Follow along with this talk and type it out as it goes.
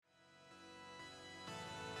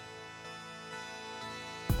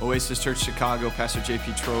Oasis Church Chicago, Pastor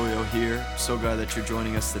JP Trolio here. So glad that you're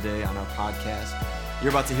joining us today on our podcast. You're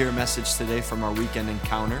about to hear a message today from our weekend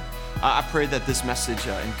encounter. I pray that this message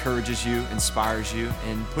encourages you, inspires you,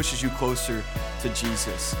 and pushes you closer to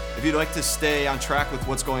Jesus. If you'd like to stay on track with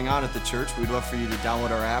what's going on at the church, we'd love for you to download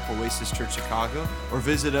our app, Oasis Church Chicago, or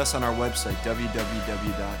visit us on our website,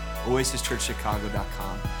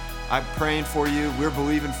 www.oasischurchchicago.com. I'm praying for you, we're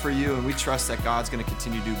believing for you, and we trust that God's going to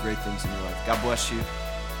continue to do great things in your life. God bless you.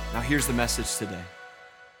 Now here's the message today.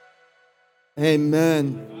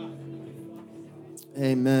 Amen.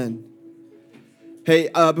 Amen. Hey,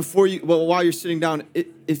 while you're sitting down,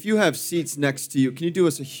 if you have seats next to you, can you do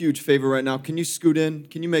us a huge favor right now? Can you scoot in?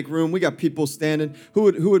 Can you make room? We got people standing. Who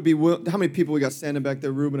would be? How many people we got standing back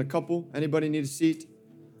there? Ruben, a couple. Anybody need a seat?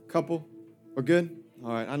 A couple. We're good.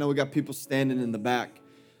 All right. I know we got people standing in the back,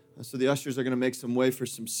 so the ushers are going to make some way for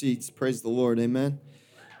some seats. Praise the Lord. Amen.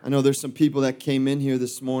 I know there's some people that came in here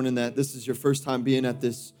this morning that this is your first time being at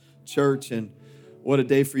this church, and what a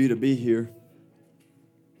day for you to be here.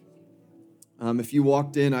 If you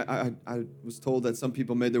walked in, I was told that some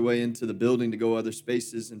people made their way into the building to go other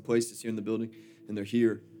spaces and places here in the building, and they're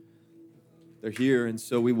here. They're here, and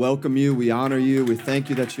so we welcome you, we honor you, we thank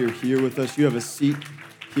you that you're here with us. You have a seat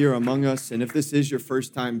here among us, and if this is your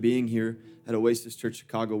first time being here at Oasis Church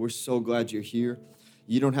Chicago, we're so glad you're here.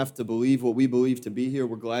 You don't have to believe what we believe to be here.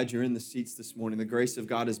 We're glad you're in the seats this morning. The grace of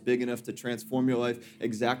God is big enough to transform your life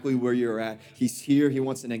exactly where you're at. He's here. He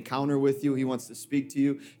wants an encounter with you. He wants to speak to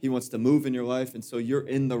you. He wants to move in your life. And so you're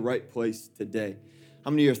in the right place today.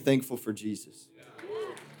 How many of you are thankful for Jesus?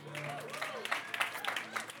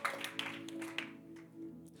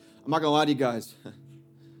 I'm not going to lie to you guys.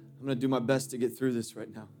 I'm going to do my best to get through this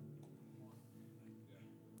right now.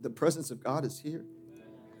 The presence of God is here.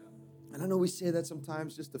 And I know we say that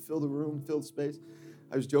sometimes just to fill the room, fill the space.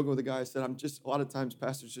 I was joking with a guy. I said, a lot of times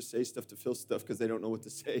pastors just say stuff to fill stuff because they don't know what to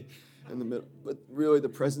say in the middle. But really, the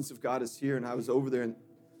presence of God is here. And I was over there, and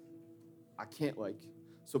I can't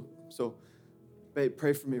So, babe,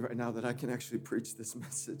 pray for me right now that I can actually preach this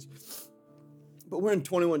message. But we're in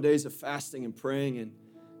 21 days of fasting and praying, and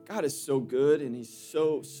God is so good, and he's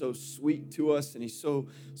so sweet to us, and he's so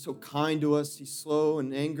kind to us. He's slow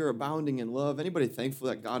in anger, abounding in love. Anybody thankful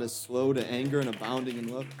that God is slow to anger and abounding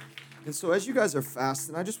in love? And so as you guys are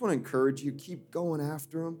fasting, I just want to encourage you, keep going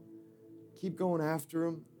after him. Keep going after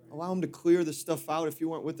him. Allow him to clear the stuff out. If you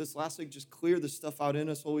weren't with us last week, just clear the stuff out in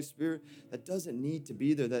us, Holy Spirit, that doesn't need to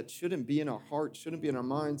be there, that shouldn't be in our hearts, shouldn't be in our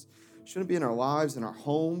minds, shouldn't be in our lives, in our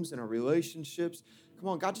homes, in our relationships. Come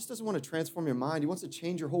on, God just doesn't want to transform your mind. He wants to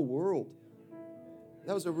change your whole world.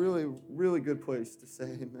 That was a really, really good place to say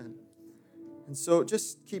amen. And so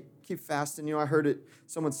just keep fasting. You know, I heard it.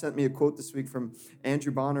 Someone sent me a quote this week from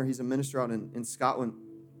Andrew Bonner. He's a minister out in Scotland.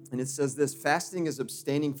 And it says this: fasting is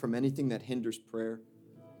abstaining from anything that hinders prayer.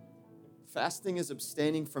 Fasting is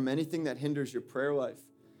abstaining from anything that hinders your prayer life.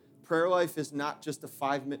 Prayer life is not just a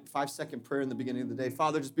 5-second prayer in the beginning of the day.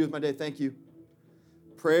 Father, just be with my day. Thank you.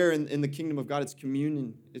 Prayer in the kingdom of God, it's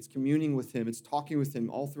communion. It's communing with him. It's talking with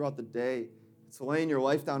him all throughout the day. It's laying your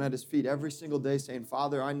life down at his feet every single day saying,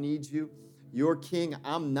 Father, I need you. You're king.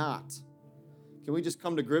 I'm not. Can we just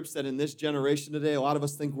come to grips that in this generation today, a lot of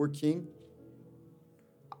us think we're king?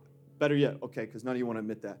 Better yet, okay, because none of you want to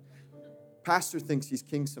admit that. Pastor thinks he's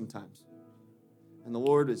king sometimes. And the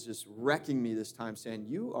Lord is just wrecking me this time saying,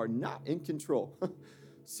 you are not in control.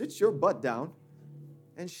 Sit your butt down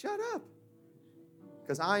and shut up.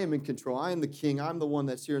 Because I am in control. I am the king. I'm the one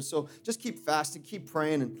that's here. So just keep fasting, keep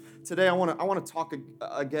praying. And today I want to talk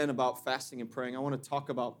again about fasting and praying. I want to talk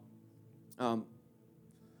about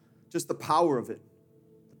just the power of it,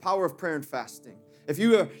 the power of prayer and fasting. If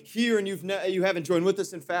you are here and you haven't joined with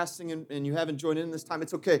us in fasting and you haven't joined in this time,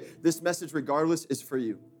 it's okay. This message, regardless, is for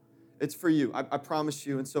you. It's for you. I promise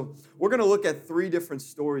you. And so we're going to look at 3 different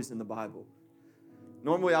stories in the Bible.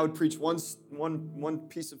 Normally I would preach one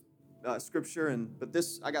piece of scripture, but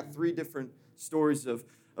I got 3 different stories of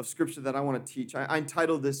scripture that I want to teach. I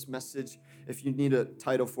entitled this message, if you need a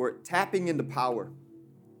title for it, Tapping into Power.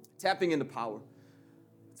 Tapping into Power.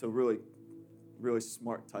 It's a really, really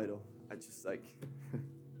smart title. I just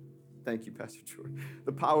thank you, Pastor George.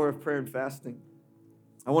 The power of prayer and fasting.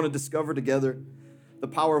 I want to discover together the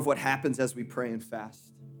power of what happens as we pray and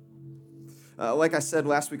fast. Like I said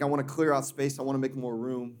last week, I want to clear out space. I want to make more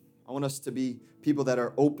room. I want us to be people that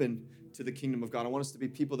are open to the kingdom of God. I want us to be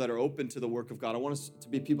people that are open to the work of God. I want us to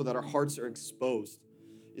be people that our hearts are exposed.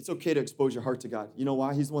 It's okay to expose your heart to God. You know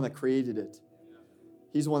why? He's the one that created it.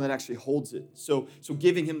 He's the one that actually holds it. So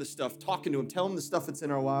giving him the stuff, talking to him, telling him the stuff that's in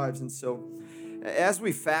our lives. And so as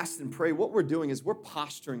we fast and pray, what we're doing is we're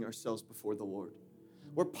posturing ourselves before the Lord.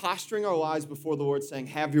 we're posturing our lives before the Lord saying,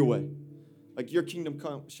 have your way. Like, your kingdom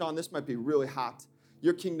come. Sean, this might be really hot.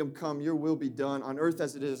 Your kingdom come, your will be done on earth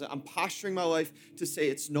as it is. I'm posturing my life to say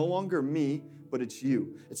it's no longer me, but it's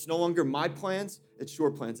you. It's no longer my plans, it's your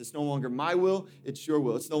plans. It's no longer my will, it's your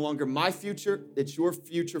will. It's no longer my future, it's your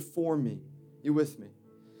future for me. You with me?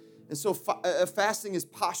 And so fasting is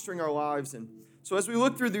posturing our lives. And so as we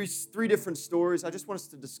look through these 3 different stories, I just want us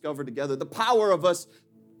to discover together the power of us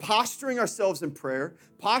posturing ourselves in prayer,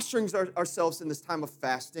 posturing ourselves in this time of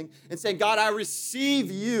fasting, and saying, God, I receive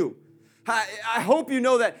you. I hope you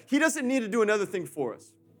know that He doesn't need to do another thing for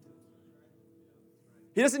us.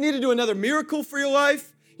 He doesn't need to do another miracle for your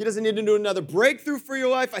life. He doesn't need to do another breakthrough for your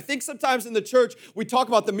life. I think sometimes in the church, we talk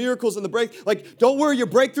about the miracles and the break. Like, don't worry, your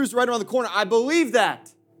breakthrough's right around the corner. I believe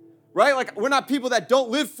that. Right? Like, we're not people that don't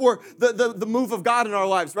live for the move of God in our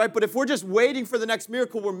lives, right? But if we're just waiting for the next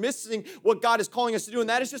miracle, we're missing what God is calling us to do, and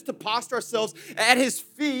that is just to posture ourselves at His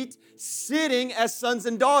feet, sitting as sons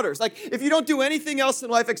and daughters. Like, if you don't do anything else in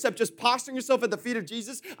life except just posturing yourself at the feet of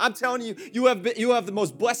Jesus, I'm telling you, you have the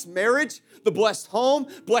most blessed marriage, the blessed home,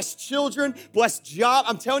 blessed children, blessed job.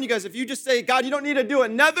 I'm telling you guys, if you just say, God, you don't need to do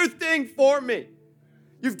another thing for me.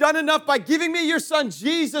 You've done enough by giving me your son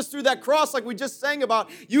Jesus through that cross like we just sang about.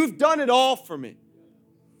 You've done it all for me.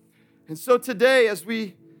 And so today, as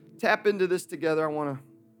we tap into this together, I want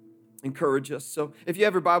to encourage us. So if you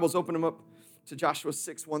have your Bibles, open them up to Joshua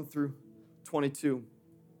 6, 1 through 22.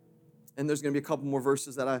 And there's going to be a couple more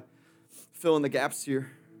verses that I fill in the gaps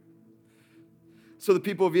here. So the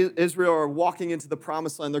people of Israel are walking into the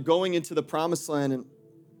promised land. They're going into the promised land, and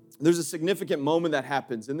there's a significant moment that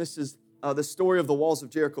happens. And this is the story of the walls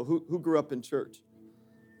of Jericho. Who grew up in church?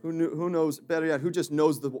 Who knows, better yet, who just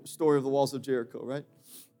knows the story of the walls of Jericho, right?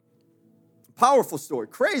 Powerful story,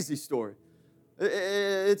 crazy story.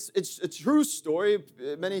 It's a true story.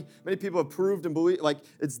 Many people have proved and believe, like,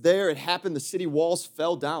 it's there, it happened, the city walls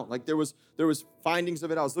fell down. Like, there was findings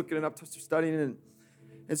of it. I was looking it up, studying it.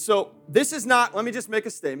 And so this is not, let me just make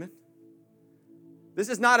a statement. This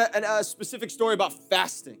is not a specific story about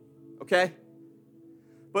fasting, okay?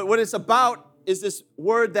 But what it's about is this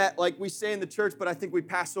word that, like, we say in the church, but I think we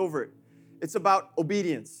pass over it. It's about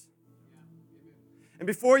obedience. And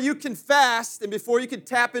before you can fast and before you can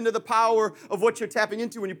tap into the power of what you're tapping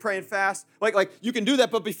into when you pray and fast, like you can do that,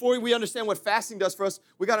 but before we understand what fasting does for us,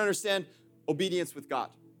 we got to understand obedience with God.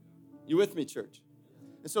 You with me, church?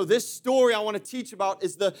 And so this story I want to teach about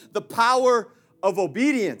is the power of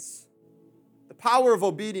obedience. The power of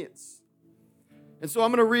obedience. And so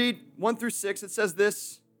I'm going to read 1 through 6. It says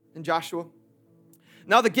this in Joshua.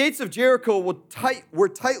 Now the gates of Jericho were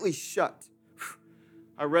tightly shut.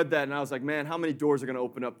 I read that and I was like, man, how many doors are going to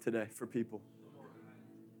open up today for people?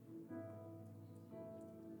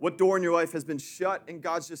 What door in your life has been shut and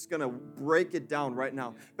God's just going to break it down right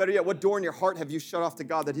now? Better yet, what door in your heart have you shut off to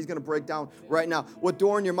God that He's going to break down right now? What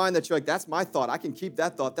door in your mind that you're like, that's my thought, I can keep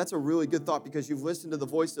that thought. That's a really good thought because you've listened to the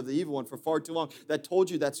voice of the evil one for far too long that told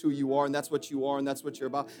you that's who you are and that's what you are and that's what you're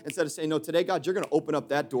about. Instead of saying, no, today, God, you're going to open up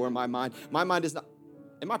that door in my mind. My mind is not.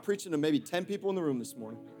 Am I preaching to maybe 10 people in the room this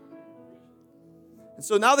morning? And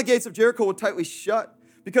so now the gates of Jericho were tightly shut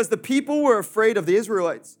because the people were afraid of the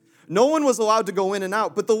Israelites. No one was allowed to go in and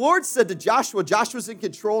out. But the Lord said to Joshua, Joshua's in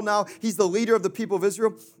control now. He's the leader of the people of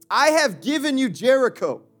Israel. I have given you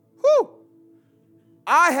Jericho. Whew.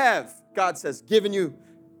 I have, God says, given you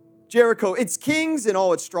Jericho, its kings and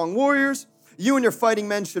all its strong warriors. You and your fighting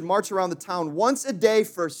men should march around the town once a day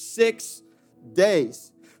for 6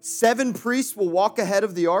 days. 7 priests will walk ahead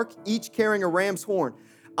of the ark, each carrying a ram's horn.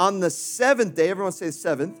 On the 7th day, everyone say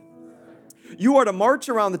 7th, you are to march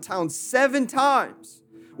around the town 7 times.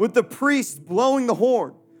 With the priest blowing the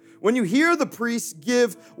horn. When you hear the priest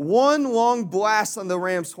give one long blast on the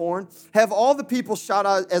ram's horn, have all the people shout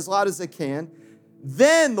out as loud as they can.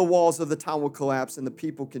 Then the walls of the town will collapse and the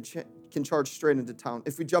people can charge straight into town.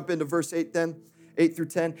 If we jump into verse 8 then, 8 through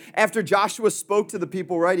 10. After Joshua spoke to the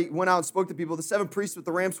people, right, he went out and spoke to people. The 7 priests with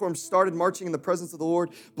the ram's horn started marching in the presence of the Lord,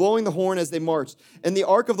 blowing the horn as they marched. And the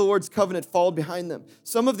ark of the Lord's covenant followed behind them.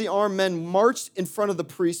 Some of the armed men marched in front of the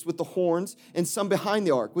priests with the horns, and some behind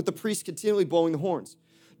the ark, with the priests continually blowing the horns.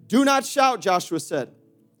 Do not shout, Joshua said.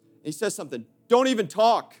 And he says something. Don't even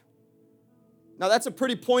talk. Now that's a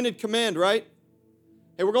pretty pointed command, right?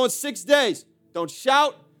 Hey, we're going 6 days. Don't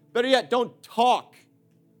shout. Better yet, don't talk.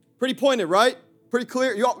 Pretty pointed, right? Pretty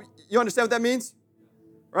clear. You understand what that means?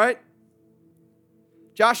 Right?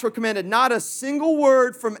 Joshua commanded, not a single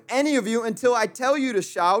word from any of you until I tell you to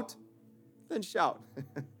shout. Then shout.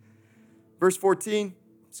 Verse 14,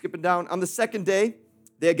 skipping down. On the 2nd day,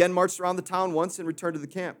 they again marched around the town once and returned to the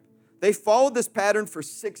camp. They followed this pattern for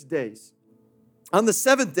 6 days. On the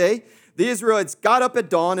seventh day, the Israelites got up at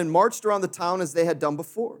dawn and marched around the town as they had done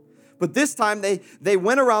before. But this time, they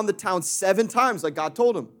went around the town 7 times, like God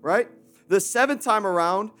told them, right? The 7th time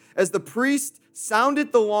around, as the priest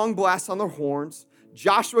sounded the long blast on their horns,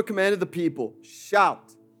 Joshua commanded the people,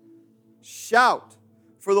 shout, shout,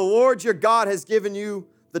 for the Lord your God has given you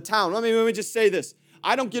the town. Let me just say this.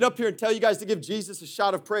 I don't get up here and tell you guys to give Jesus a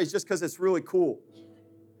shout of praise just because it's really cool.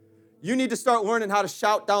 You need to start learning how to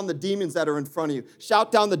shout down the demons that are in front of you.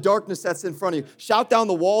 Shout down the darkness that's in front of you. Shout down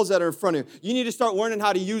the walls that are in front of you. You need to start learning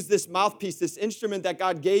how to use this mouthpiece, this instrument that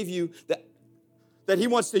God gave you that He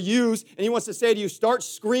wants to use, and He wants to say to you, start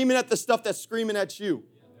screaming at the stuff that's screaming at you.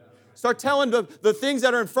 Start telling the things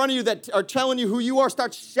that are in front of you that are telling you who you are.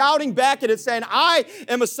 Start shouting back at it, saying, I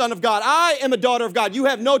am a son of God. I am a daughter of God. You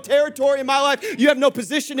have no territory in my life. You have no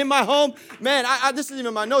position in my home. Man, this isn't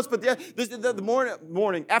even my notes, but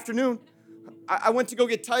the afternoon, I went to go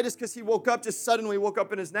get Titus because he woke up, just suddenly woke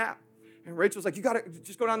up in his nap. And Rachel was like, you got to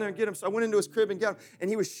just go down there and get him. So I went into his crib and got him, and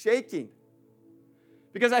he was shaking.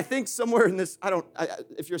 Because I think somewhere in this,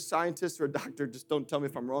 if you're a scientist or a doctor, just don't tell me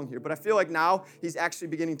if I'm wrong here, but I feel like now he's actually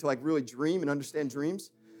beginning to really dream and understand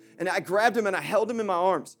dreams. And I grabbed him and I held him in my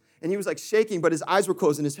arms, and he was shaking, but his eyes were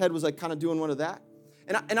closed and his head was kind of doing one of that.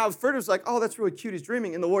 And I first was like, oh, that's really cute, he's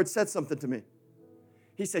dreaming. And the Lord said something to me.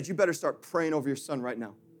 He said, you better start praying over your son right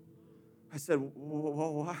now. I said,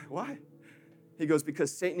 well, why? He goes,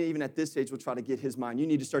 because Satan, even at this age, will try to get his mind. You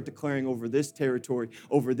need to start declaring over this territory,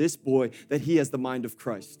 over this boy, that he has the mind of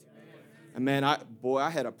Christ. And man, I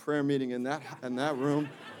had a prayer meeting in that room.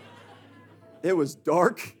 It was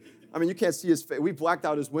dark. I mean, you can't see his face. We blacked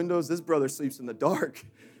out his windows. This brother sleeps in the dark.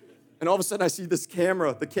 And all of a sudden, I see the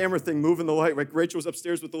camera thing moving the light. Rachel was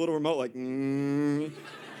upstairs with the little remote, and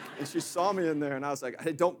she saw me in there, and I was like,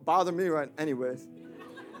 hey, don't bother me, right? Anyways.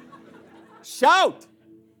 Shout!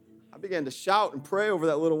 I began to shout and pray over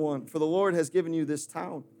that little one, for the Lord has given you this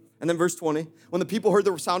town. And then verse 20, when the people heard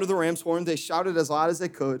the sound of the ram's horn, they shouted as loud as they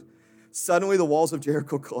could. Suddenly the walls of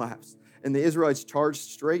Jericho collapsed, and the Israelites charged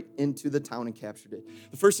straight into the town and captured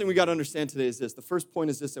it. The first thing we got to understand today is this. The first point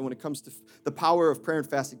is this, and when it comes to the power of prayer and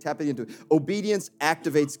fasting, tapping into it. Obedience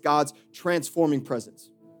activates God's transforming presence.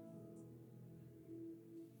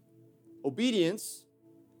 Obedience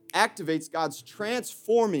activates God's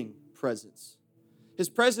transforming presence. His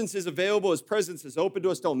presence is available. His presence is open to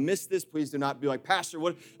us. Don't miss this. Please do not be like, Pastor,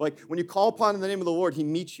 what? When you call upon in the name of the Lord, He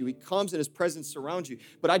meets you. He comes and His presence surrounds you.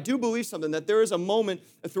 But I do believe something, that there is a moment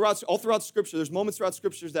all throughout Scripture, there's moments throughout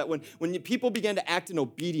Scriptures that when people began to act in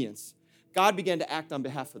obedience, God began to act on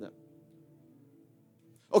behalf of them.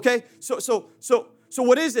 Okay, so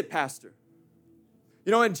what is it, Pastor?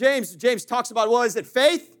 And James talks about, well, is it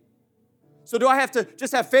faith? So do I have to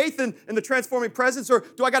just have faith in the transforming presence, or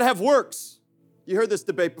do I got to have works? You heard this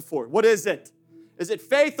debate before. What is it? Is it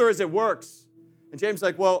faith or is it works? And James is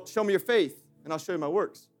like, well, show me your faith, and I'll show you my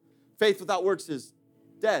works. Faith without works is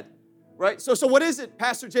dead, right? So what is it,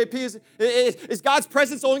 Pastor JP? Is God's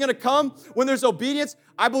presence only going to come when there's obedience?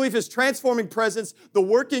 I believe His transforming presence, the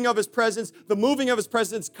working of His presence, the moving of His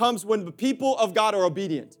presence comes when the people of God are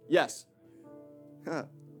obedient. Yes.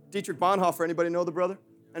 Dietrich Bonhoeffer, anybody know the brother?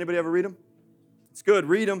 Anybody ever read him? It's good,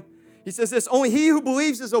 read him. He says this, only he who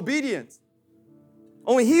believes is obedient.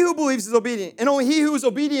 Only he who believes is obedient, and only he who is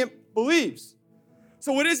obedient believes.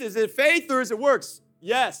 So what is it? Is it faith or is it works?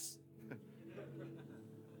 Yes.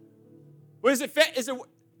 What is it?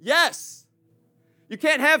 Yes. You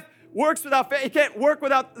can't have works without faith. You can't work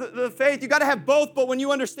without the faith. You got to have both, but when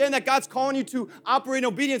you understand that God's calling you to operate in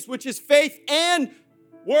obedience, which is faith and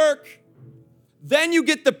work, then you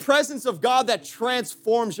get the presence of God that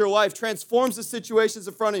transforms your life, transforms the situations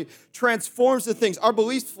in front of you, transforms the things. Our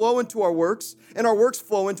beliefs flow into our works, and our works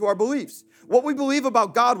flow into our beliefs. What we believe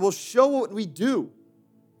about God will show what we do.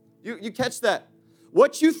 You catch that?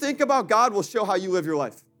 What you think about God will show how you live your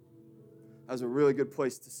life. That's a really good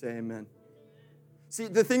place to say amen. See,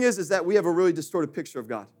 the thing is that we have a really distorted picture of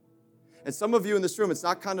God. And some of you in this room, it's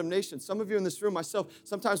not condemnation. Some of you in this room, myself,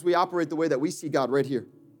 sometimes we operate the way that we see God right here.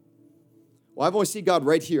 Well, I've only seen God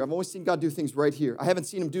right here. I've only seen God do things right here. I haven't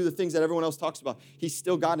seen Him do the things that everyone else talks about. He's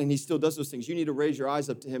still God, and He still does those things. You need to raise your eyes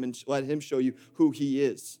up to Him and let Him show you who He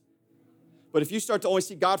is. But if you start to only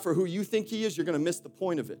see God for who you think He is, you're going to miss the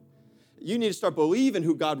point of it. You need to start believing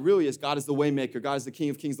who God really is. God is the way maker. God is the King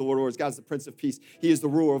of kings, the Lord of lords. God is the Prince of peace. He is the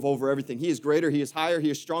ruler of over everything. He is greater. He is higher.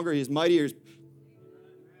 He is stronger. He is mightier.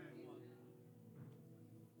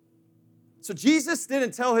 So Jesus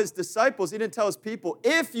didn't tell His disciples, He didn't tell His people,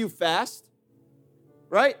 if you fast,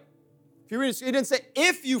 right? If you read it, He didn't say,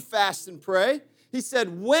 if you fast and pray. He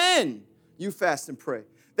said, when you fast and pray.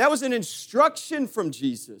 That was an instruction from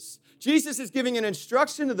Jesus. Jesus is giving an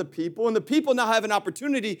instruction to the people, and the people now have an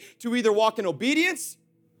opportunity to either walk in obedience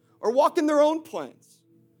or walk in their own plans.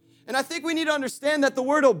 And I think we need to understand that the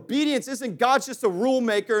word obedience isn't God's just a rule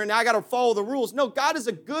maker and I got to follow the rules. No, God is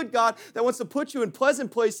a good God that wants to put you in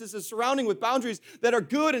pleasant places and surrounding with boundaries that are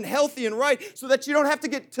good and healthy and right so that you don't have to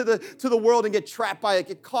get to the world and get trapped by it,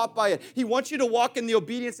 get caught by it. He wants you to walk in the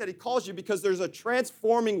obedience that He calls you because there's a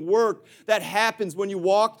transforming work that happens when you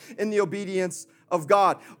walk in the obedience of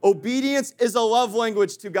God. Obedience is a love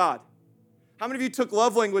language to God. How many of you took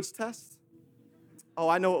love language tests? Oh,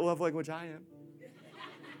 I know what love language I am.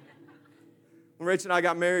 When Rachel and I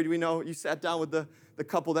got married, we know you sat down with the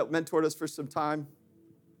couple that mentored us for some time,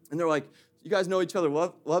 and they're like, you guys know each other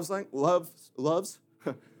love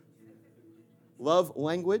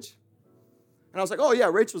language? And I was like, oh yeah,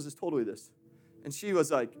 Rachel's is totally this. And she was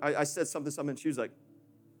like, I said something, and she was like,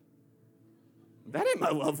 that ain't my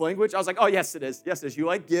love language. I was like, oh yes it is. Yes it is. You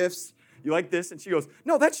like gifts, you like this. And she goes,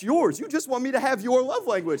 no, that's yours. You just want me to have your love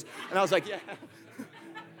language. And I was like, yeah.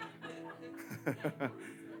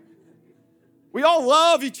 We all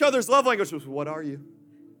love each other's love languages. What are you?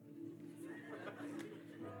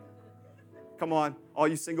 Come on, all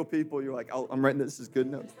you single people, you're like, oh, I'm writing this as good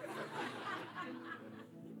notes.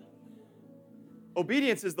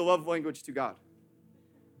 Obedience is the love language to God.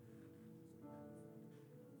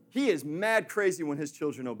 He is mad crazy when His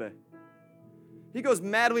children obey. He goes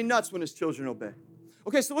madly nuts when His children obey.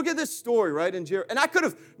 Okay, so look at this story, right? And I could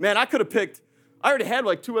have picked, I already had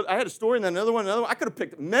like two, I had a story and then another one. I could have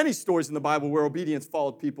picked many stories in the Bible where obedience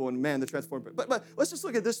followed people and man, the transformed. But let's just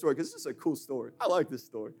look at this story because this is a cool story. I like this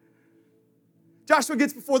story. Joshua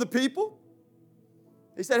gets before the people.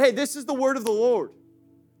 He said, hey, this is the word of the Lord,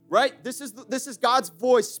 right? This is God's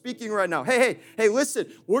voice speaking right now. Hey,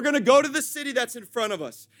 listen, we're going to go to the city that's in front of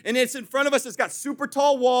us. And it's in front of us. It's got super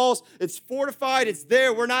tall walls. It's fortified. It's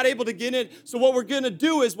there. We're not able to get in. So what we're going to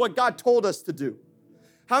do is what God told us to do.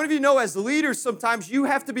 How many of you know as leaders, sometimes you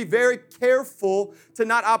have to be very careful to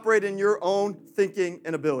not operate in your own thinking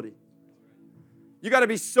and ability? You got to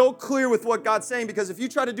be so clear with what God's saying because if you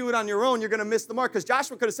try to do it on your own, you're going to miss the mark. Because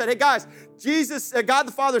Joshua could have said, hey guys, God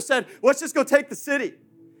the Father said, let's just go take the city.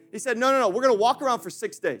 He said, no, we're going to walk around for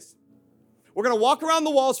 6 days. We're going to walk around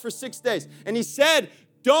the walls for 6 days. And he said,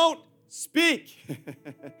 don't speak.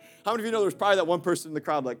 How many of you know there was probably that one person in the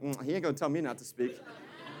crowd like, he ain't going to tell me not to speak.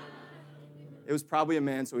 It was probably a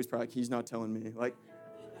man, so he's probably like, he's not telling me. Like,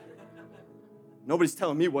 nobody's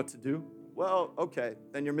telling me what to do. Well, okay,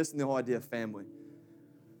 then you're missing the whole idea of family.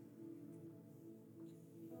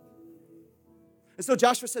 And so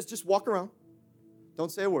Joshua says, just walk around.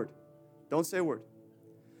 Don't say a word. Don't say a word.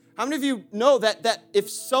 How many of you know that if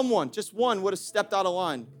someone, just one, would have stepped out of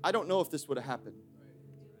line, I don't know if this would have happened.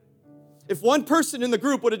 If one person in the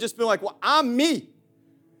group would have just been like, well, I'm me.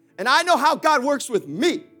 And I know how God works with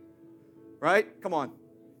me. Right? Come on.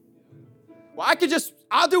 Well,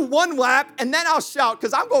 I'll do one lap and then I'll shout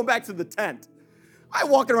because I'm going back to the tent. I'm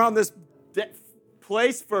walking around this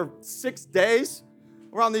place for 6 days,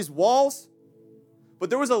 around these walls. But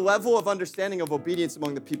there was a level of understanding of obedience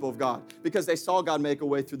among the people of God because they saw God make a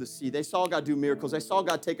way through the sea. They saw God do miracles. They saw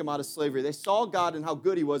God take them out of slavery. They saw God and how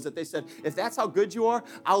good He was that they said, if that's how good you are,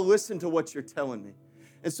 I'll listen to what you're telling me.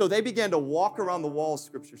 And so they began to walk around the walls,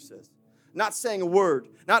 Scripture says. Not saying a word,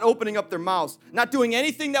 not opening up their mouths, not doing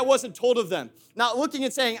anything that wasn't told of them, not looking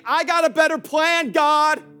and saying, I got a better plan,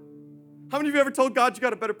 God. How many of you ever told God you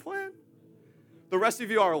got a better plan? The rest of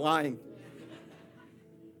you are lying.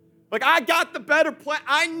 Like, I got the better plan.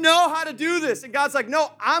 I know how to do this. And God's like,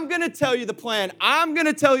 no, I'm going to tell you the plan. I'm going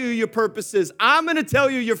to tell you your purposes. I'm going to tell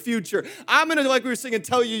you your future. I'm going to, like we were singing,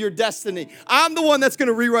 tell you your destiny. I'm the one that's going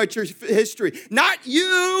to rewrite your history. Not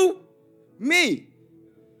you, me.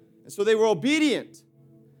 And so they were obedient.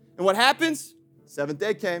 And what happens? 7th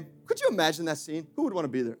day came. Could you imagine that scene? Who would want to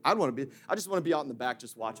be there? I just want to be out in the back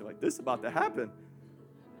just watching like this is about to happen.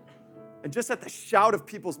 And just at the shout of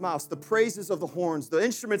people's mouths, the praises of the horns, the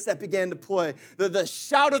instruments that began to play, the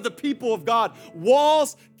shout of the people of God,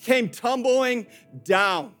 walls came tumbling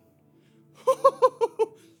down.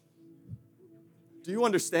 Do you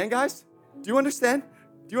understand, guys? Do you understand?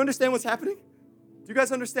 Do you understand what's happening? Do you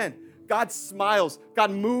guys understand? God smiles.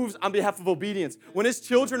 God moves on behalf of obedience. When His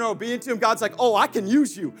children are obedient to Him, God's like, oh, I can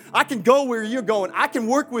use you. I can go where you're going. I can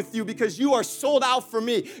work with you because you are sold out for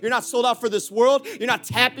me. You're not sold out for this world. You're not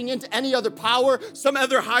tapping into any other power, some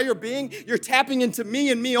other higher being. You're tapping into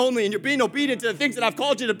me and me only, and you're being obedient to the things that I've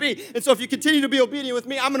called you to be. And so if you continue to be obedient with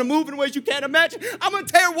me, I'm going to move in ways you can't imagine. I'm going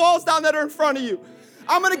to tear walls down that are in front of you.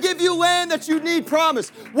 I'm going to give you land that you need promise.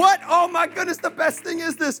 What? Oh my goodness, the best thing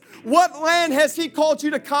is this. What land has he called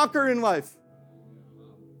you to conquer in life?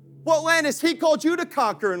 What land has he called you to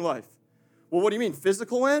conquer in life? Well, what do you mean?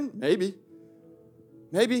 Physical land? Maybe.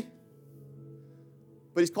 Maybe.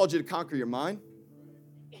 But he's called you to conquer your mind.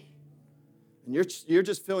 And you're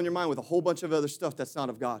just filling your mind with a whole bunch of other stuff that's not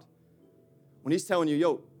of God. When he's telling you,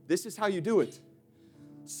 yo, this is how you do it.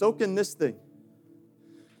 Soak in this thing.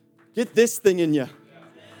 Get this thing in you.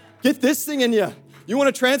 Get this thing in you. You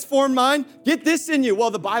want to transform mind? Get this in you.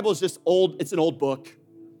 Well, the Bible is just old. It's an old book.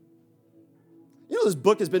 You know, this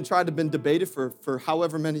book has been debated for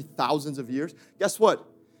however many thousands of years. Guess what?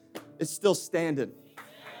 It's still standing.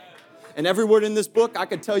 And every word in this book, I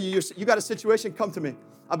could tell you, you got a situation, come to me.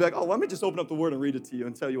 I'll be like, oh, let me just open up the word and read it to you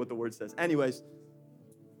and tell you what the word says. Anyways.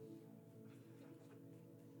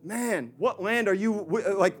 Man, what land are you,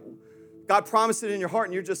 like, God promised it in your heart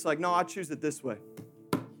and you're just like, no, I choose it this way.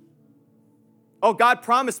 Oh, God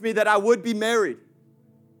promised me that I would be married,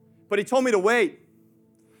 but he told me to wait.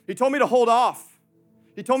 He told me to hold off.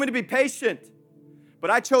 He told me to be patient, but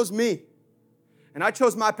I chose me, and I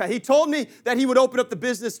chose my path. He told me that he would open up the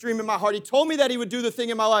business stream in my heart. He told me that he would do the thing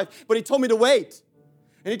in my life, but he told me to wait,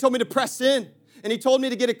 and he told me to press in, and he told me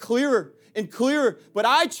to get it clearer and clearer, but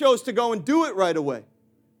I chose to go and do it right away.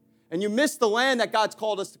 And you miss the land that God's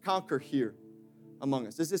called us to conquer here among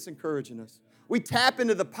us. Is this encouraging us? We tap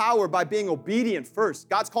into the power by being obedient first.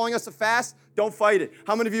 God's calling us to fast. Don't fight it.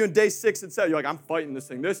 How many of you in day 6 and 7, you're like, I'm fighting this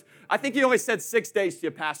thing. I think he only said 6 days to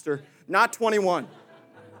you, Pastor, not 21.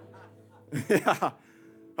 Yeah.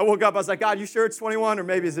 I woke up, I was like, God, you sure it's 21? Or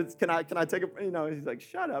maybe can I take a, he's like,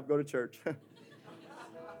 shut up, go to church. He's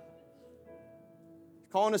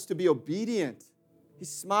calling us to be obedient. He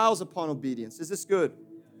smiles upon obedience. Is this good?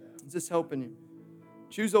 Is this helping you?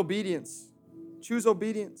 Choose obedience. Choose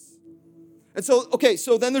obedience. And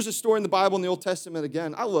so then there's a story in the Bible in the Old Testament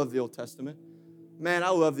again. I love the Old Testament. Man, I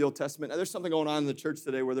love the Old Testament. There's something going on in the church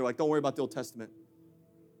today where they're like, don't worry about the Old Testament.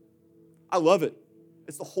 I love it.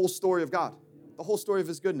 It's the whole story of God, the whole story of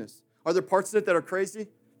his goodness. Are there parts of it that are crazy?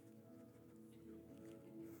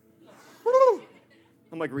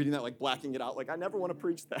 I'm like reading that, like blacking it out. Like, I never want to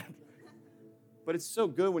preach that. But it's so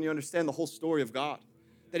good when you understand the whole story of God.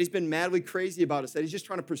 That he's been madly crazy about us, that he's just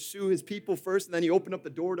trying to pursue his people first, and then he opened up the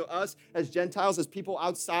door to us as Gentiles, as people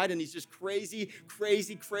outside, and he's just crazy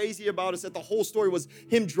about us, that the whole story was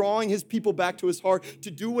him drawing his people back to his heart to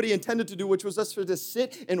do what he intended to do, which was us to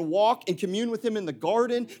sit and walk and commune with him in the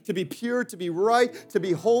garden, to be pure, to be right, to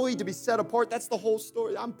be holy, to be set apart. That's the whole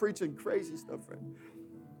story. I'm preaching crazy stuff, friend.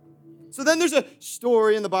 So then there's a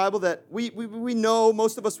story in the Bible that we know,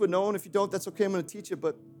 most of us would know, and if you don't, that's okay, I'm going to teach it,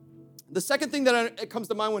 but the second thing that comes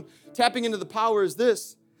to mind when tapping into the power is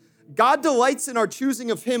this. God delights in our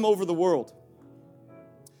choosing of him over the world.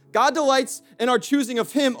 God delights in our choosing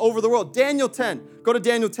of him over the world. Daniel 10. Go to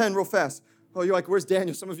Daniel 10 real fast. Oh, you're like, where's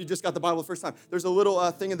Daniel? Some of you just got the Bible the first time. There's a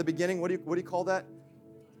little thing in the beginning. What do you call that?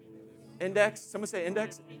 Index? Someone say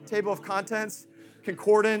index? Table of contents?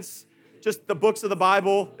 Concordance? Just the books of the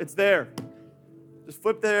Bible. It's there. Just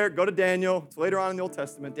flip there. Go to Daniel. It's later on in the Old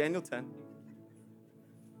Testament. Daniel 10.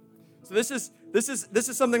 So this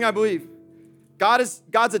is something I believe. God's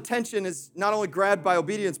attention is not only grabbed by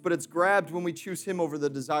obedience, but it's grabbed when we choose him over the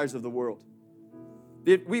desires of the world.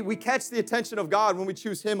 We catch the attention of God when we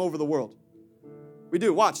choose him over the world. We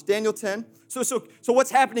do. Watch, Daniel 10. So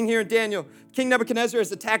what's happening here in Daniel? King Nebuchadnezzar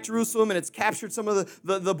has attacked Jerusalem and it's captured some of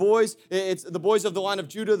the boys. It's the boys of the line of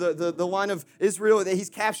Judah, the line of Israel. He's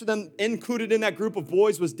captured them. Included in that group of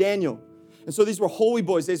boys was Daniel. And so these were holy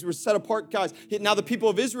boys. These were set apart guys. Now the people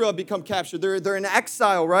of Israel have become captured. They're in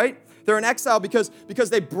exile, right? They're in exile because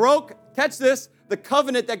they broke, catch this, the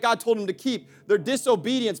covenant that God told them to keep. Their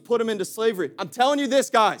disobedience put them into slavery. I'm telling you this,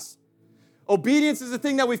 guys. Obedience is a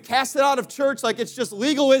thing that we've casted out of church like it's just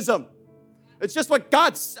legalism. It's just what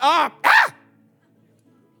God's...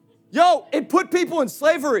 Yo, it put people in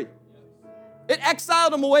slavery. It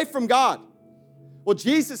exiled them away from God. Well,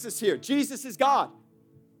 Jesus is here. Jesus is God.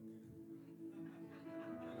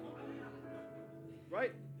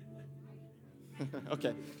 Right?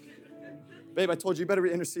 Okay. Babe, I told you better be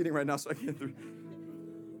interceding right now so I can get through.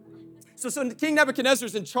 So King Nebuchadnezzar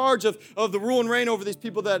is in charge of the rule and reign over these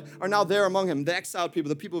people that are now there among him, the exiled people,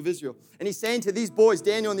 the people of Israel. And he's saying to these boys,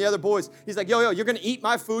 Daniel and the other boys, he's like, yo, you're going to eat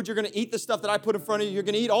my food. You're going to eat the stuff that I put in front of you. You're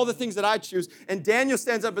going to eat all the things that I choose. And Daniel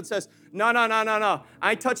stands up and says, no.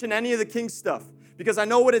 I ain't touching any of the king's stuff. Because I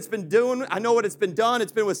know what it's been doing. I know what it's been done.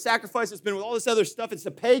 It's been with sacrifice. It's been with all this other stuff. It's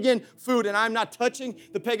a pagan food, and I'm not touching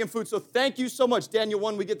the pagan food. So thank you so much. Daniel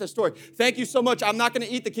 1, we get the story. Thank you so much. I'm not going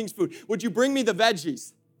to eat the king's food. Would you bring me the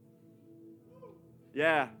veggies?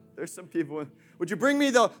 Yeah, there's some people. Would you bring me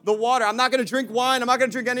the water? I'm not going to drink wine. I'm not going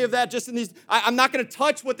to drink any of that. Just in these, I'm not going to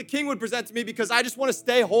touch what the king would present to me because I just want to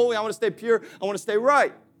stay holy. I want to stay pure. I want to stay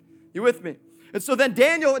right. You with me? And so then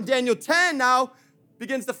Daniel in Daniel 10 now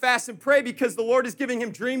begins to fast and pray because the Lord is giving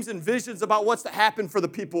him dreams and visions about what's to happen for the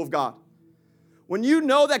people of God. When you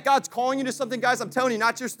know that God's calling you to something, guys, I'm telling you,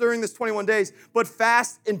 not just during this 21 days, but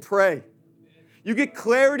fast and pray. You get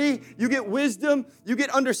clarity, you get wisdom, you get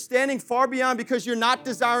understanding far beyond because you're not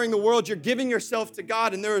desiring the world, you're giving yourself to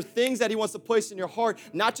God, and there are things that he wants to place in your heart,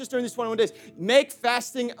 not just during these 21 days. Make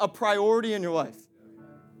fasting a priority in your life.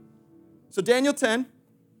 So Daniel 10,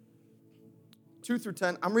 2 through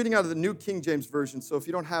 10, I'm reading out of the New King James Version, so if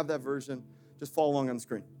you don't have that version, just follow along on the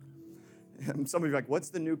screen. And some of you are like, what's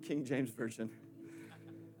the New King James Version?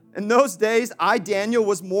 In those days, I, Daniel,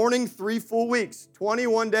 was mourning 3 full weeks,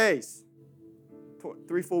 21 days.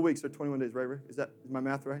 3 full weeks or 21 days, right? Is my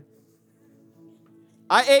math right?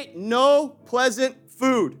 I ate no pleasant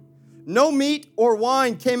food. No meat or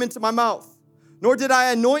wine came into my mouth, nor did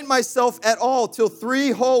I anoint myself at all till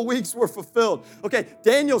 3 whole weeks were fulfilled. Okay,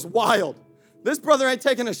 Daniel's wild. This brother ain't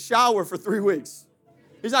taking a shower for 3 weeks.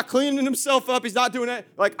 He's not cleaning himself up. He's not doing it.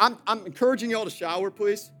 Like, I'm encouraging y'all to shower,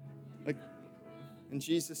 please. Like, in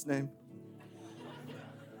Jesus' name.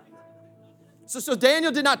 So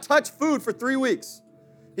Daniel did not touch food for 3 weeks.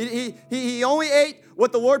 He only ate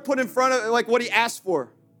what the Lord put in front of, like what he asked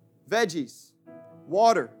for. Veggies,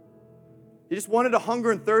 water. He just wanted to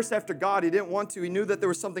hunger and thirst after God. He didn't want to. He knew that there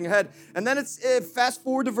was something ahead. And then fast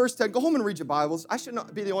forward to verse 10. Go home and read your Bibles. I should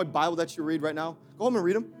not be the only Bible that you read right now. Go home and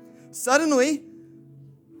read them. Suddenly,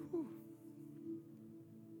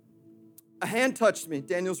 a hand touched me,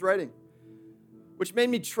 Daniel's writing, which made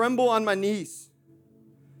me tremble on my knees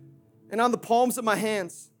and on the palms of my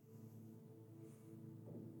hands.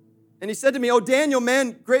 And he said to me, "O Daniel,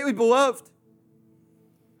 man greatly beloved,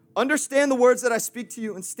 understand the words that I speak to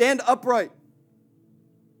you and stand upright.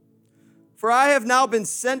 For I have now been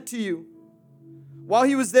sent to you." While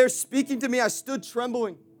he was there speaking to me, I stood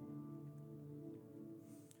trembling.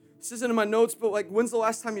 This isn't in my notes, but like, when's the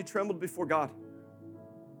last time you trembled before God?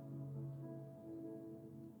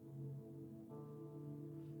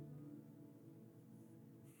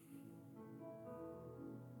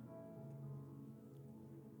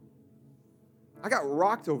 I got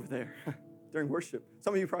rocked over there during worship.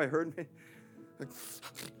 Some of you probably heard me.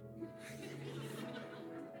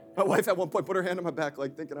 My wife at one point put her hand on my back,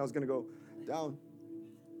 like thinking I was going to go down.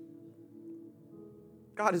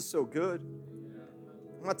 God is so good.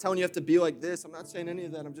 I'm not telling you have to be like this. I'm not saying any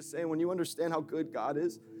of that. I'm just saying when you understand how good God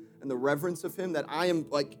is and the reverence of him, that I am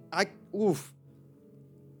like,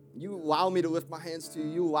 you allow me to lift my hands to you.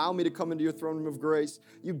 You allow me to come into your throne room of grace.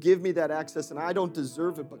 You give me that access, and I don't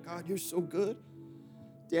deserve it, but God, you're so good.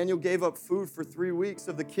 Daniel gave up food for 3 weeks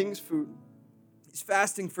of the king's food. He's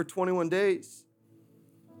fasting for 21 days.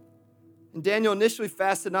 And Daniel initially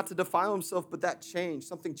fasted not to defile himself, but that changed.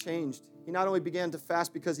 Something changed. He not only began to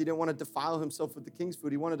fast because he didn't want to defile himself with the king's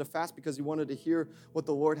food, he wanted to fast because he wanted to hear what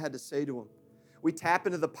the Lord had to say to him. We tap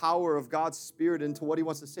into the power of God's Spirit, into what he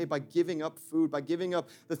wants to say by giving up food, by giving up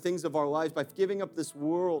the things of our lives, by giving up this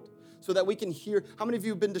world so that we can hear. How many of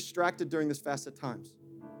you have been distracted during this fast at times?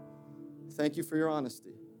 Thank you for your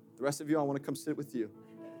honesty. The rest of you, I want to come sit with you.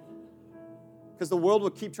 Because the world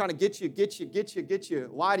will keep trying to get you,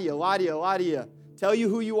 lie to you. Tell you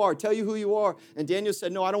who you are. And Daniel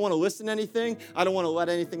said, no, I don't want to listen to anything. I don't want to let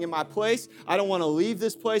anything in my place. I don't want to leave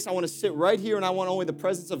this place. I want to sit right here, and I want only the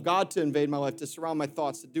presence of God to invade my life, to surround my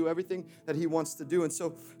thoughts, to do everything that he wants to do. And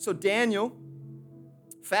so Daniel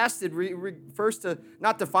fasted first to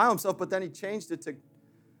not defile himself, but then he changed it to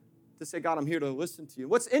say, God, I'm here to listen to you.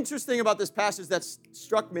 What's interesting about this passage that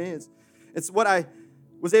struck me is it's what I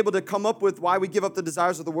was able to come up with why we give up the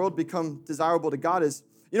desires of the world, become desirable to God is,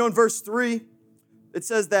 in verse 3, it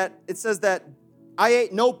says that I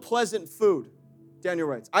ate no pleasant food, Daniel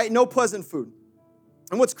writes. I ate no pleasant food.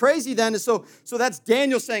 And what's crazy then is, so that's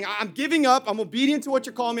Daniel saying, I'm giving up, I'm obedient to what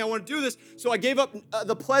you're calling me, I want to do this, so I gave up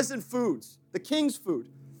the pleasant foods, the king's food.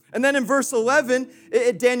 And then in verse 11,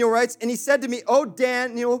 Daniel writes, and he said to me, "O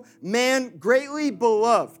Daniel, man greatly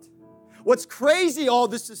beloved." What's crazy,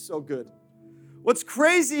 this is so good. What's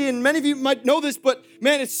crazy, and many of you might know this, but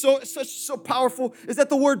man, it's so powerful, is that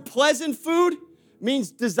the word pleasant food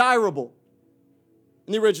means desirable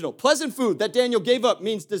in the original. Pleasant food that Daniel gave up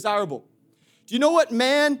means desirable. Do you know what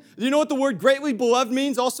the word greatly beloved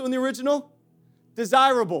means also in the original?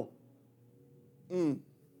 Desirable. I'm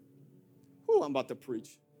about to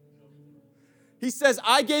preach. He says,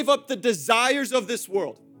 I gave up the desires of this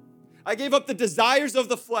world. I gave up the desires of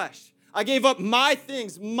the flesh. I gave up my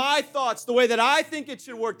things, my thoughts, the way that I think it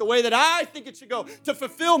should work, the way that I think it should go, to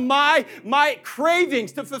fulfill my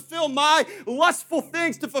cravings, to fulfill my lustful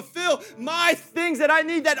things, to fulfill my things that I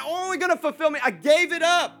need that are only going to fulfill me. I gave it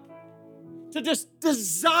up to just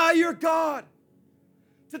desire God,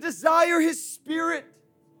 to desire His Spirit,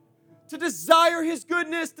 to desire His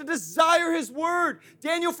goodness, to desire His word.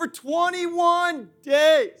 Daniel, for 21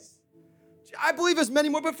 days, I believe as many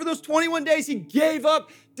more, but for those 21 days, he gave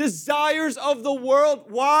up desires of the world.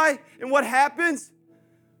 Why? And what happens?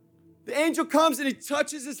 The angel comes and he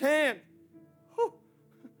touches his hand.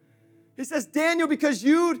 He says, Daniel, because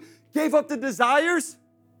you gave up the desires,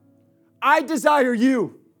 I desire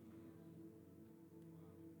you.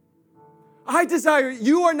 I desire you.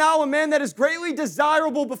 You are now a man that is greatly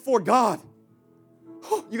desirable before God.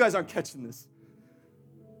 You guys aren't catching this.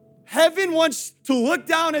 Heaven wants to look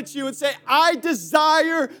down at you and say, I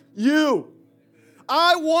desire you.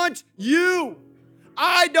 I want you.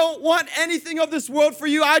 I don't want anything of this world for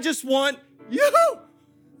you. I just want you.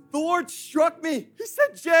 The Lord struck me. He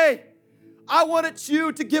said, Jay, I wanted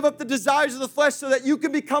you to give up the desires of the flesh so that you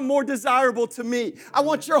can become more desirable to me. I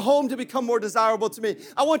want your home to become more desirable to me.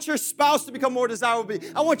 I want your spouse to become more desirable to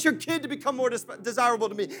me. I want your kid to become more desirable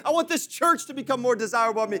to me. I want this church to become more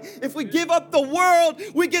desirable to me. If we give up the world,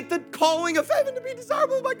 we get the calling of heaven to be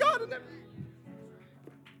desirable by God.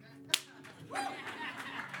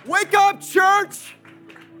 Wake up, church.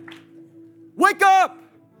 Wake up.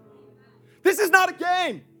 This is not a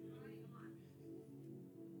game.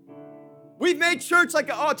 We've made church like,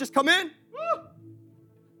 just come in,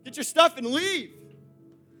 get your stuff and leave.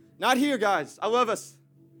 Not here, guys. I love us.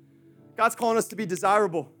 God's calling us to be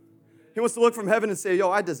desirable. He wants to look from heaven and say,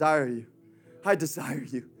 I desire you. I desire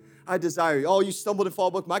you. I desire you. Oh, you stumbled and fall,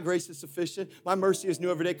 book. My grace is sufficient. My mercy is new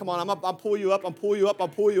every day. Come on, I'll pull you up. I'll pull you up. I'll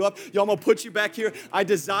pull you up. Yo, I'm going to put you back here. I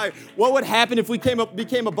desire. What would happen if we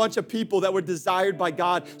became a bunch of people that were desired by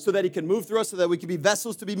God so that He could move through us, so that we could be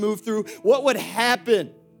vessels to be moved through? What would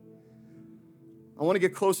happen? I want to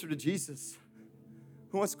get closer to Jesus.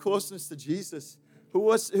 Who wants closeness to Jesus?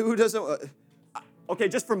 Who doesn't? Okay,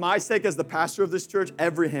 just for my sake as the pastor of this church,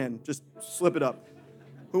 every hand, just slip it up.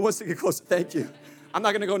 Who wants to get closer? Thank you. I'm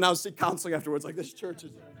not going to go now seek counseling afterwards like this church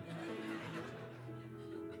is.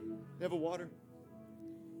 You have a water?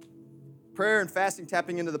 Prayer and fasting,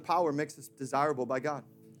 tapping into the power, makes us desirable by God.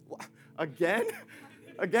 Again?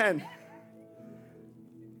 Again.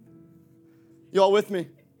 You all with me?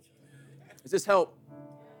 Does this help?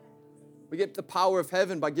 We get the power of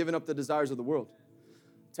heaven by giving up the desires of the world.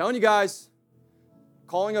 I'm telling you guys,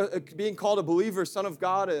 being called a believer, son of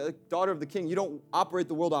God, a daughter of the King, you don't operate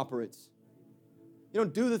the world operates. You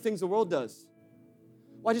don't do the things the world does.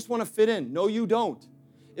 Well, I just want to fit in. No, you don't.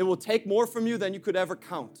 It will take more from you than you could ever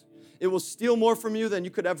count. It will steal more from you than you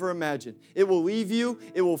could ever imagine. It will leave you.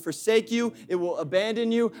 It will forsake you. It will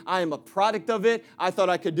abandon you. I am a product of it. I thought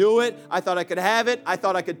I could do it. I thought I could have it. I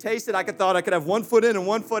thought I could taste it. I thought I could have one foot in and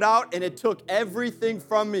one foot out, and it took everything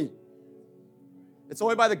from me. It's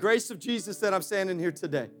only by the grace of Jesus that I'm standing here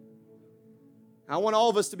today. I want all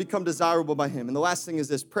of us to become desirable by Him. And the last thing is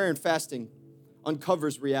this: prayer and fasting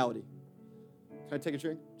uncovers reality. Can I take a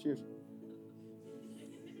drink? Cheers.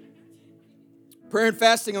 Prayer and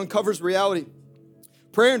fasting uncovers reality.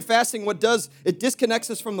 Prayer and fasting, what does, it disconnects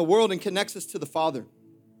us from the world and connects us to the Father.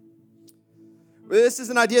 This is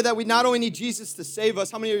an idea that we not only need Jesus to save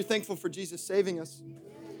us. How many of you are thankful for Jesus saving us?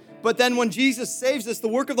 But then when Jesus saves us, the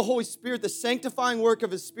work of the Holy Spirit, the sanctifying work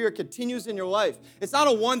of His Spirit continues in your life. It's not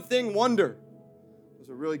a one-thing wonder. That's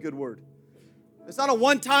a really good word. It's not a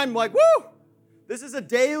one-time like, woo! This is a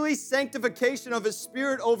daily sanctification of His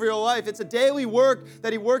Spirit over your life. It's a daily work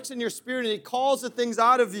that He works in your spirit, and He calls the things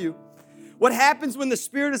out of you. What happens when the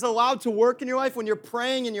Spirit is allowed to work in your life, when you're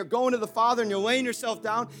praying and you're going to the Father and you're laying yourself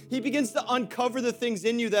down, He begins to uncover the things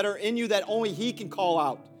in you that are in you that only He can call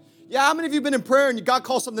out. Yeah, how many of you have been in prayer and God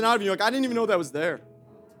calls something out of you? You're like, I didn't even know that was there.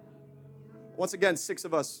 Once again, 6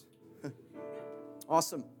 of us.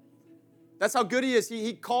 Awesome. That's how good He is.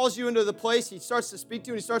 He calls you into the place. He starts to speak to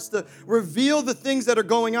you, and He starts to reveal the things that are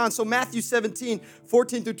going on. So Matthew 17,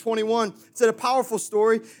 14 through 21, it's a powerful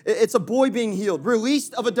story. It's a boy being healed,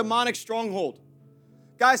 released of a demonic stronghold.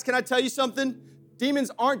 Guys, can I tell you something? Demons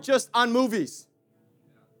aren't just on movies.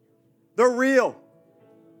 They're real.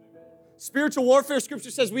 Spiritual warfare,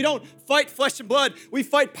 Scripture says we don't fight flesh and blood. We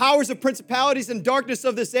fight powers of principalities and darkness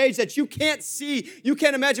of this age that you can't see, you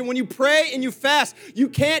can't imagine. When you pray and you fast, you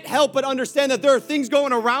can't help but understand that there are things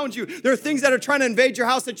going around you. There are things that are trying to invade your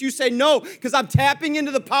house that you say no, because I'm tapping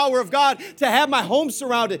into the power of God to have my home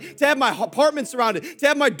surrounded, to have my apartment surrounded, to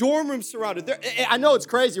have my dorm room surrounded. I know it's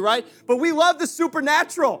crazy, right? But we love the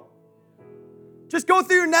supernatural. Just go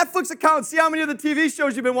through your Netflix account and see how many of the TV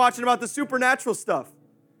shows you've been watching about the supernatural stuff.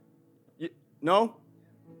 No?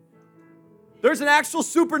 There's an actual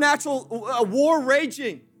supernatural war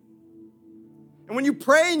raging. And when you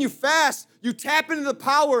pray and you fast, you tap into the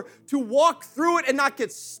power to walk through it and not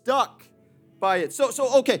get stuck by it. So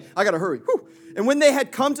okay, I got to hurry. Whew. And when they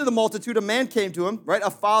had come to the multitude, a man came to him, right?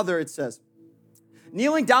 A father, it says,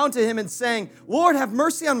 kneeling down to him and saying, Lord, have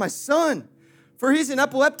mercy on my son, for he's an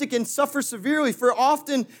epileptic and suffers severely, for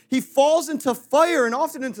often he falls into fire and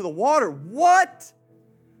often into the water. What?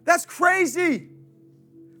 That's crazy.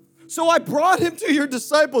 So I brought him to your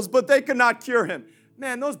disciples, but they could not cure him.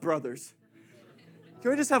 Man, those brothers. Can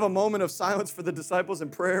we just have a moment of silence for the disciples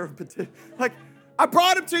and prayer? Like, I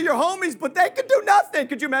brought him to your homies, but they could do nothing.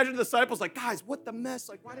 Could you imagine the disciples like, guys, what the mess?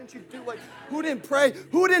 Like, why didn't you do, like, who didn't pray?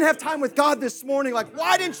 Who didn't have time with God this morning? Like,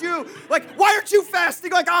 why didn't you? Like, why aren't you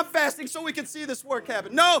fasting? Like, I'm fasting so we can see this work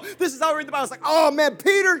happen. No, this is how we read the Bible. It's like, oh, man,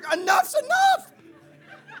 Peter, enough's enough.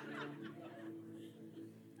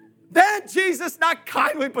 Then Jesus, not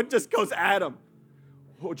kindly, but just goes at him.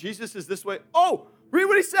 Oh, Jesus is this way. Oh, read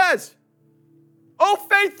what he says. Oh,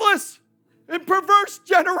 faithless and perverse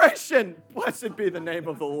generation. Blessed be the name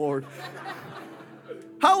of the Lord.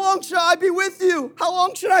 How long shall I be with you? How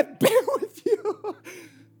long should I bear with you?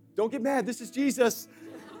 Don't get mad. This is Jesus.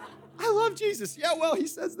 I love Jesus. Yeah, well, he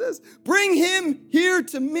says this. Bring him here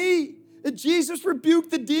to me. And Jesus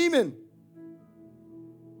rebuked the demon.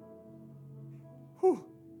 Whew.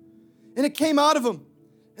 And it came out of him.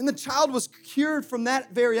 And the child was cured from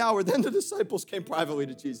that very hour. Then the disciples came privately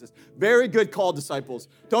to Jesus. Very good call, disciples.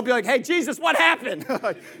 Don't be like, hey, Jesus, what happened?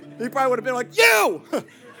 He probably would have been like, you!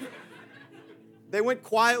 They went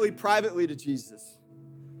quietly, privately to Jesus.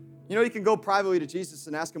 You know, you can go privately to Jesus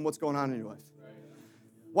and ask him what's going on in your life.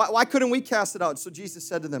 Why couldn't we cast it out? So Jesus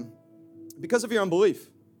said to them, because of your unbelief.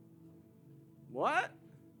 What?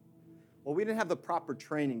 Well, we didn't have the proper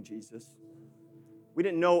training, Jesus. We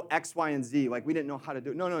didn't know X, Y, and Z. Like, we didn't know how to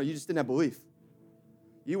do it. No, you just didn't have belief.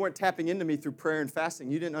 You weren't tapping into me through prayer and fasting.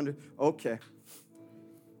 You didn't okay.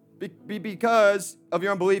 Because of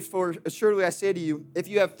your unbelief, for assuredly I say to you, if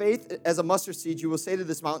you have faith as a mustard seed, you will say to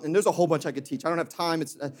this mountain, and there's a whole bunch I could teach. I don't have time.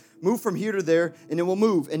 It's move from here to there, and it will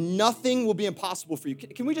move, and nothing will be impossible for you.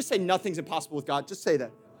 Can we just say nothing's impossible with God? Just say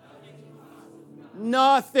that.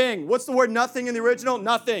 Nothing. What's the word nothing in the original?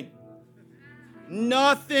 Nothing.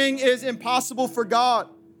 Nothing is impossible for God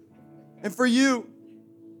and for you.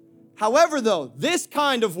 However, though, this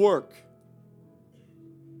kind of work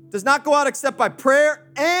does not go out except by prayer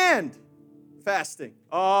and fasting.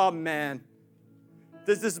 Oh, man.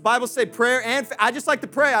 Does this Bible say prayer and I just like to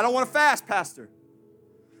pray. I don't want to fast, Pastor.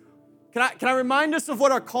 Can I remind us of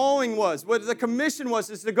what our calling was, what the commission was,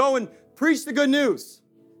 is to go and preach the good news,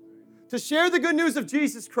 to share the good news of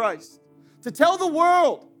Jesus Christ, to tell the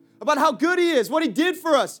world about how good he is, what he did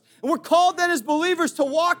for us. And we're called then as believers to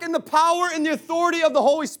walk in the power and the authority of the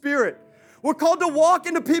Holy Spirit. We're called to walk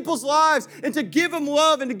into people's lives and to give them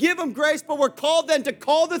love and to give them grace, but we're called then to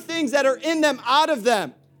call the things that are in them out of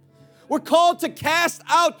them. We're called to cast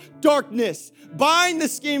out darkness, bind the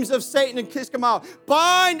schemes of Satan and kick them out,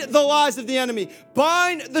 bind the lies of the enemy,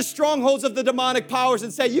 bind the strongholds of the demonic powers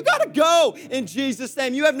and say, you got to go in Jesus'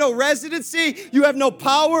 name. You have no residency, you have no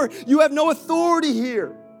power, you have no authority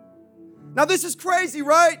here. Now, this is crazy,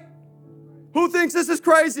 right? Who thinks this is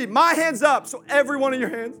crazy? My hand's up, so every one of your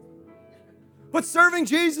hands. But serving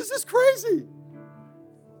Jesus is crazy.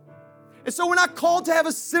 And so we're not called to have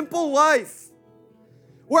a simple life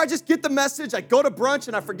where I just get the message, I go to brunch,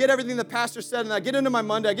 and I forget everything the pastor said, and I get into my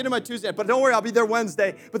Monday, I get into my Tuesday, but don't worry, I'll be there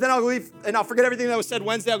Wednesday. But then I'll leave, and I'll forget everything that was said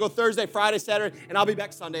Wednesday. I'll go Thursday, Friday, Saturday, and I'll be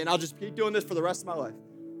back Sunday, and I'll just keep doing this for the rest of my life.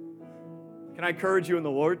 Can I encourage you in the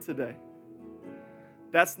Lord today?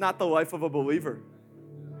 That's not the life of a believer.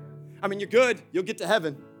 I mean, you're good. You'll get to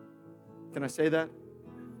heaven. Can I say that?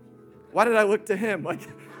 Why did I look to him? Like,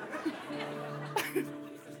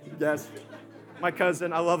 yes, my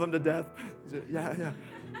cousin, I love him to death. Yeah.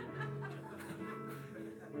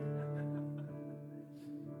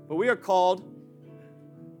 But we are called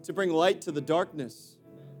to bring light to the darkness.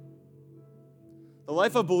 The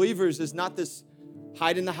life of believers is not this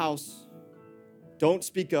hide in the house, don't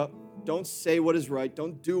speak up, don't say what is right,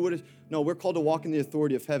 don't do what is... No, we're called to walk in the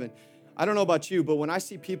authority of heaven. I don't know about you, but when I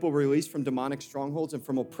see people released from demonic strongholds and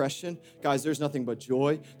from oppression, guys, there's nothing but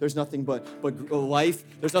joy. There's nothing but life.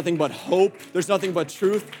 There's nothing but hope. There's nothing but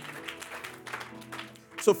truth.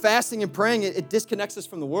 So fasting and praying, it disconnects us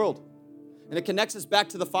from the world. And it connects us back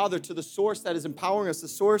to the Father, to the source that is empowering us, the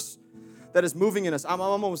source that is moving in us. I'm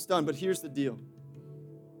almost done, but here's the deal.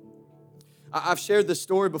 I've shared this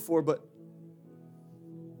story before, but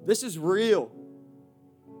this is real.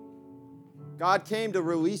 God came to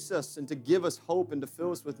release us and to give us hope and to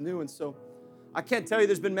fill us with new. And so I can't tell you,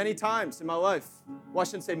 there's been many times in my life. Well, I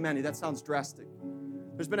shouldn't say many. That sounds drastic.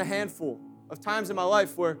 There's been a handful of times in my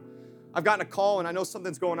life where I've gotten a call and I know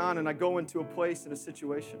something's going on and I go into a place in a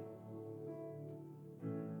situation.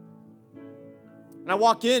 And I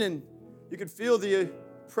walk in and you can feel the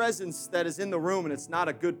presence that is in the room, and it's not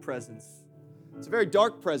a good presence. It's a very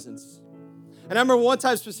dark presence. And I remember one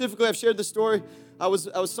time specifically, I've shared this story. I was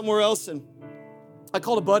somewhere else and I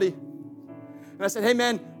called a buddy and I said, "Hey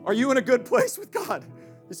man, are you in a good place with God?"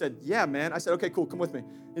 He said, "Yeah, man." I said, "Okay, cool, come with me."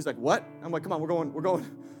 He's like, "What?" I'm like, "Come on,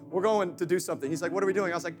 we're going to do something." He's like, "What are we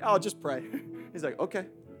doing?" I was like, "Oh, just pray." He's like, "Okay."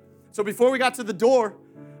 So before we got to the door,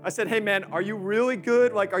 I said, "Hey man, are you really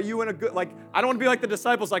good? Like, are you in a good, like, I don't want to be like the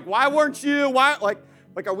disciples, like, why weren't you? Why, like,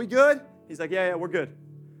 are we good?" He's like, yeah, we're good.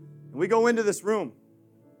 And we go into this room.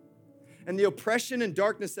 And the oppression and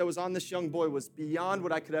darkness that was on this young boy was beyond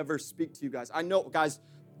what I could ever speak to you guys. I know, guys,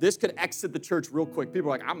 this could exit the church real quick.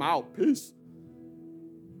 People are like, "I'm out, peace."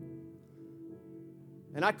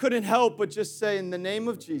 And I couldn't help but just say, "In the name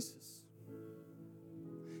of Jesus."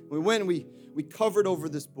 We went and we covered over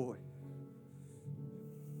this boy.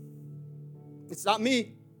 It's not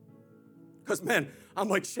me. Because, man, I'm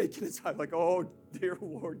like shaking inside, like, "Oh, dear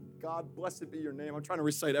Lord, God, blessed be your name." I'm trying to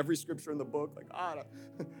recite every scripture in the book. Like,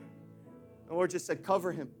 And the Lord just said,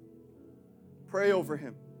 "Cover him. Pray over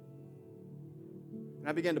him." And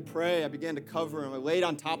I began to pray. I began to cover him. I laid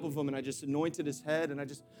on top of him, and I just anointed his head, and and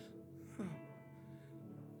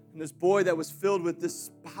this boy that was filled with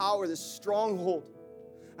this power, this stronghold,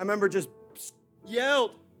 I remember just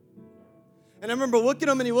yelled. And I remember looking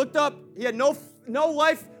at him, and he looked up. He had no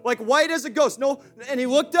life, like white as a ghost. No, and he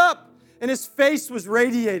looked up, and his face was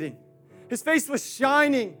radiating. His face was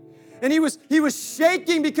shining. And he was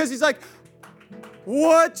shaking because he's like,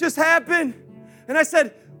 "What just happened?" And I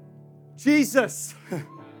said, "Jesus.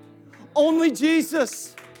 Only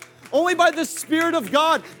Jesus. Only by the Spirit of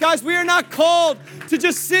God." Guys, we are not called to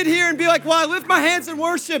just sit here and be like, "Well, I lift my hands in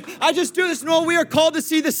worship. I just do this." No, we are called to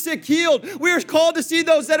see the sick healed. We are called to see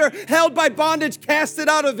those that are held by bondage casted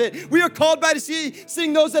out of it. We are called by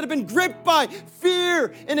seeing those that have been gripped by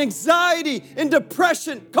fear and anxiety and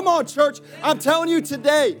depression. Come on, church. I'm telling you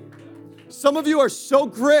today, some of you are so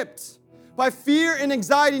gripped by fear and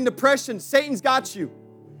anxiety and depression. Satan's got you.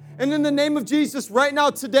 And in the name of Jesus, right now,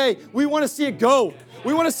 today, we want to see it go.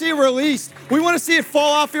 We want to see it released. We want to see it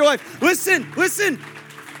fall off your life. Listen.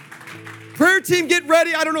 Prayer team, get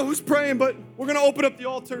ready. I don't know who's praying, but we're going to open up the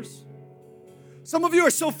altars. Some of you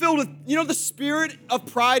are so filled with, the spirit of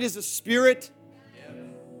pride is a spirit.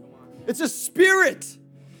 It's a spirit.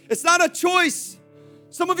 It's not a choice.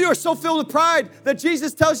 Some of you are so filled with pride that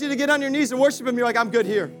Jesus tells you to get on your knees and worship Him. You're like, "I'm good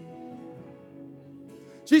here."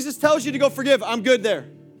 Jesus tells you to go forgive. "I'm good there."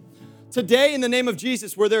 Today, in the name of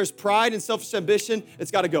Jesus, where there is pride and selfish ambition,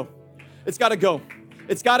 it's got to go. It's got to go.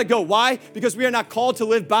 It's got to go. Why? Because we are not called to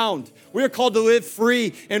live bound. We are called to live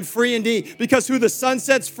free and free indeed. Because who the Son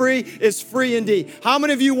sets free is free indeed. How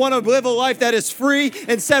many of you want to live a life that is free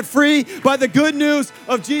and set free by the good news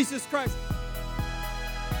of Jesus Christ?